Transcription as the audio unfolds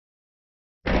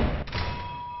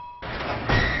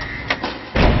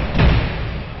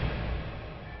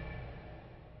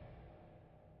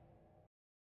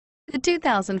The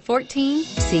 2014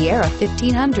 Sierra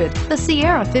 1500. The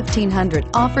Sierra 1500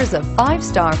 offers a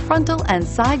 5-star frontal and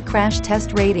side crash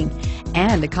test rating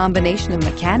and a combination of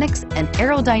mechanics and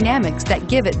aerodynamics that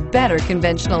give it better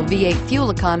conventional V8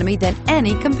 fuel economy than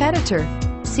any competitor.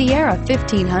 Sierra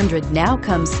 1500 now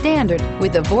comes standard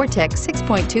with a Vortex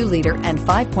 6.2-liter and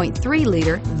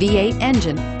 5.3-liter V8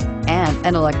 engine and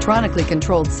an electronically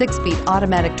controlled 6-speed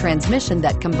automatic transmission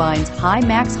that combines high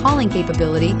max hauling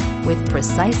capability with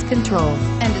precise control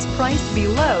and is priced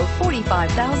below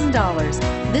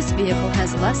 $45,000. This vehicle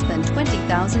has less than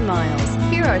 20,000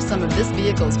 miles. Here are some of this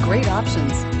vehicle's great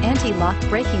options: anti-lock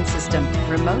braking system,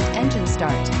 remote engine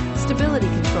start, stability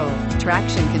control,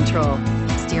 traction control,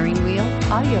 steering wheel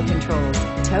audio controls,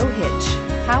 tow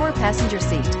hitch, power passenger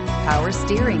seat, power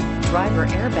steering, driver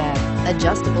airbag,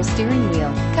 adjustable steering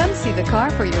wheel. Come see the car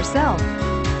for yourself.